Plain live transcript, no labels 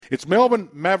It's Melbourne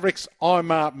Mavericks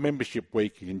IMAR Membership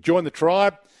Week. You can join the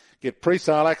tribe, get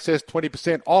pre-sale access,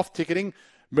 20% off ticketing,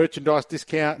 merchandise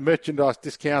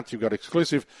discounts. You've got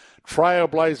exclusive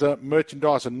Trailblazer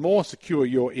merchandise and more. Secure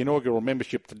your inaugural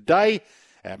membership today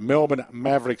at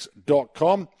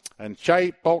melbournemavericks.com. And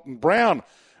Shae Bolton-Brown,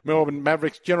 Melbourne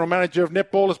Mavericks General Manager of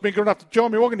Netball, has been good enough to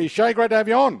join me. Welcome to you, Shae. Great to have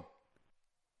you on.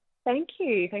 Thank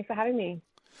you. Thanks for having me.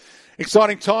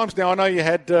 Exciting times now. I know you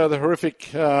had the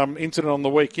horrific incident on the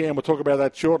weekend. We'll talk about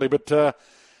that shortly. But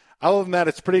other than that,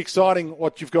 it's pretty exciting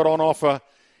what you've got on offer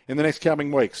in the next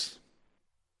coming weeks.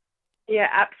 Yeah,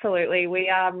 absolutely. We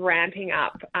are ramping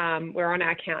up. We're on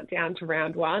our countdown to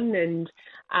round one, and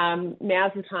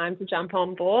now's the time to jump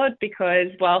on board because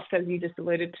whilst, as you just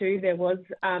alluded to, there was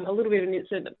a little bit of an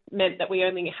incident that meant that we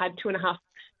only had 2.5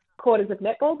 quarters of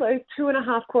netball. Those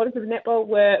 2.5 quarters of netball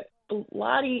were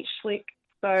bloody slick.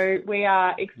 So we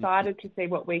are excited to see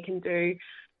what we can do.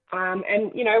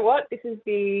 And you know what? This is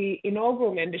the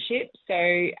inaugural membership,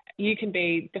 so you can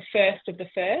be the first of the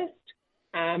first.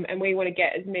 And we want to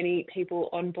get as many people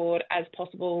on board as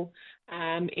possible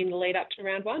in the lead up to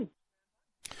round one.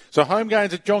 So home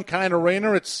games at John Cain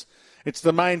Arena, it's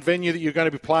the main venue that you're going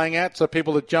to be playing at, so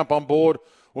people that jump on board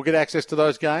will get access to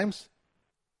those games?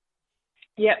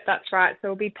 Yep, that's right. So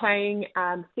we'll be playing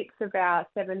 6 of our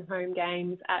 7 home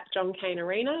games at John Cain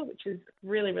Arena, which is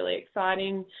really, really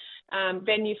exciting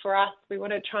venue for us. We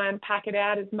want to try and pack it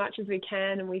out as much as we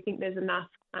can, and we think there's enough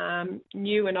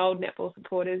new and old netball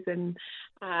supporters and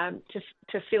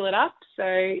to fill it up. So,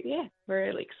 yeah, we're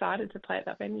really excited to play at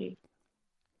that venue.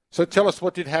 So tell us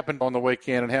what did happen on the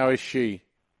weekend and how is she?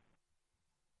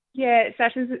 Yeah,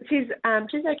 Sasha's she's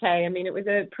okay. I mean, it was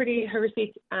a pretty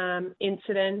horrific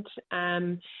incident.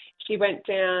 She went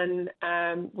down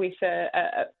with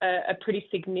a pretty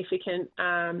significant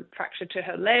fracture to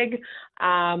her leg.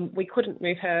 We couldn't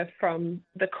move her from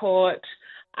the court.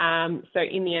 So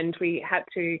in the end, we had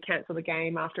to cancel the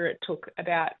game after it took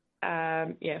about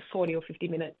 40 or 50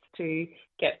 minutes to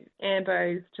get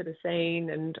ambos to the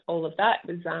scene and all of that.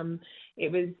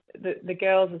 It was the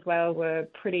girls as well were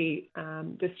pretty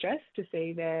distressed to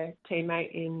see their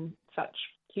teammate in such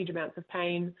huge amounts of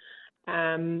pain.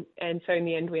 And so in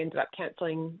the end, we ended up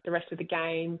cancelling the rest of the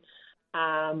game.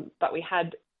 But we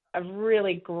had a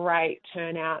really great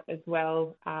turnout as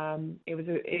well.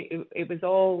 It was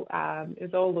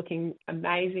all looking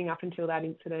amazing up until that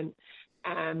incident.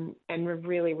 And we're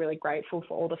really, really grateful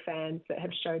for all the fans that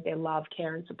have showed their love,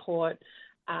 care and support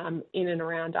in and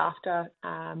around after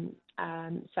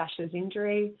Sasha's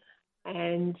injury.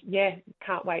 And, yeah,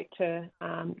 can't wait to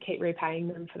keep repaying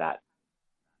them for that.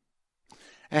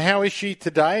 And how is she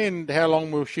today and how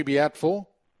long will she be out for?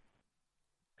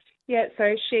 Yeah,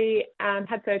 so she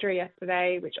had surgery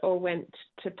yesterday, which all went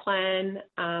to plan.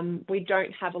 We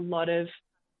don't have a lot of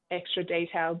extra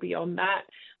detail beyond that.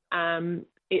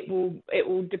 It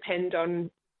will depend on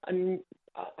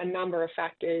a number of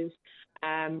factors,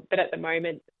 but at the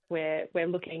moment we're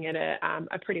looking at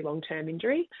a pretty long-term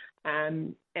injury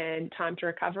and time to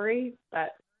recovery.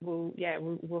 But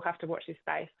we'll have to watch this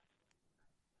space.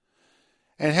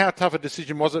 And how tough a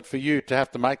decision was it for you to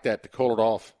have to make that, to call it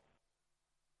off?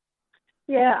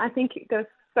 Yeah, I think there's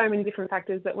so many different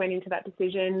factors that went into that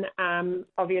decision.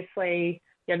 Obviously,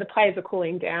 the players are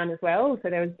cooling down as well, so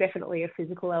there was definitely a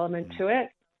physical element to it.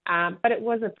 But it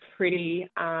was a pretty,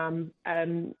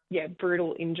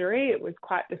 brutal injury. It was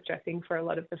quite distressing for a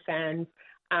lot of the fans.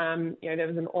 There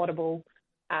was an audible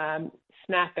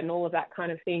snap and all of that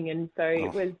kind of thing, and so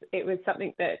it was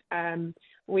something that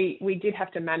we did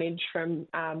have to manage from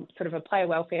sort of a player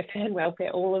welfare, fan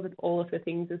welfare, all of the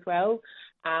things as well.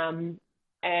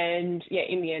 In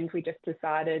the end, we just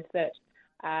decided that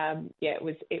it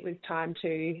was time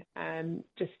to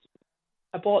just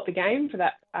abort the game for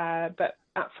that. But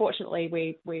fortunately,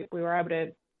 we were able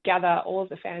to gather all of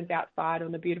the fans outside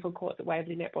on the beautiful courts at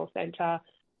Waverley Netball Centre.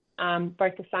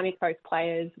 Both the Sunny Coast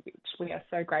players, which we are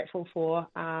so grateful for,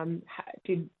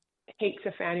 did heaps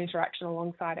of fan interaction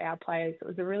alongside our players. It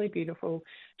was a really beautiful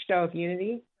show of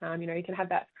unity. You can have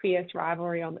that fierce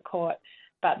rivalry on the court,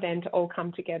 but then to all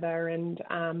come together and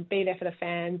be there for the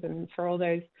fans and for all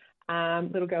those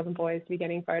little girls and boys to be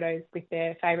getting photos with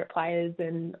their favourite players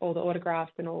and all the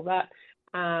autographs and all that.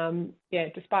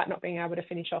 Despite not being able to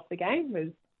finish off the game, was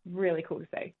really cool to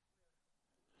see.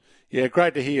 Yeah,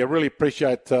 great to hear. I really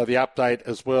appreciate the update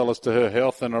as well as to her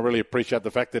health, and I really appreciate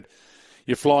the fact that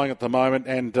you're flying at the moment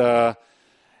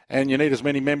and you need as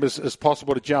many members as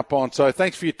possible to jump on. So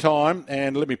thanks for your time,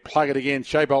 and let me plug it again.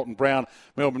 Shae Bolton-Brown,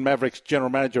 Melbourne Mavericks General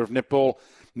Manager of Netball.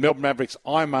 Melbourne Mavericks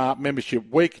IMAR Membership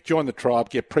Week. Join the tribe,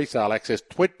 get pre-sale access,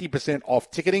 20%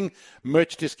 off ticketing,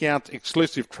 merch discounts,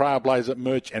 exclusive Trailblazer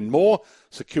merch and more.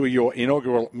 Secure your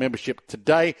inaugural membership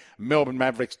today,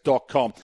 melbournemavericks.com.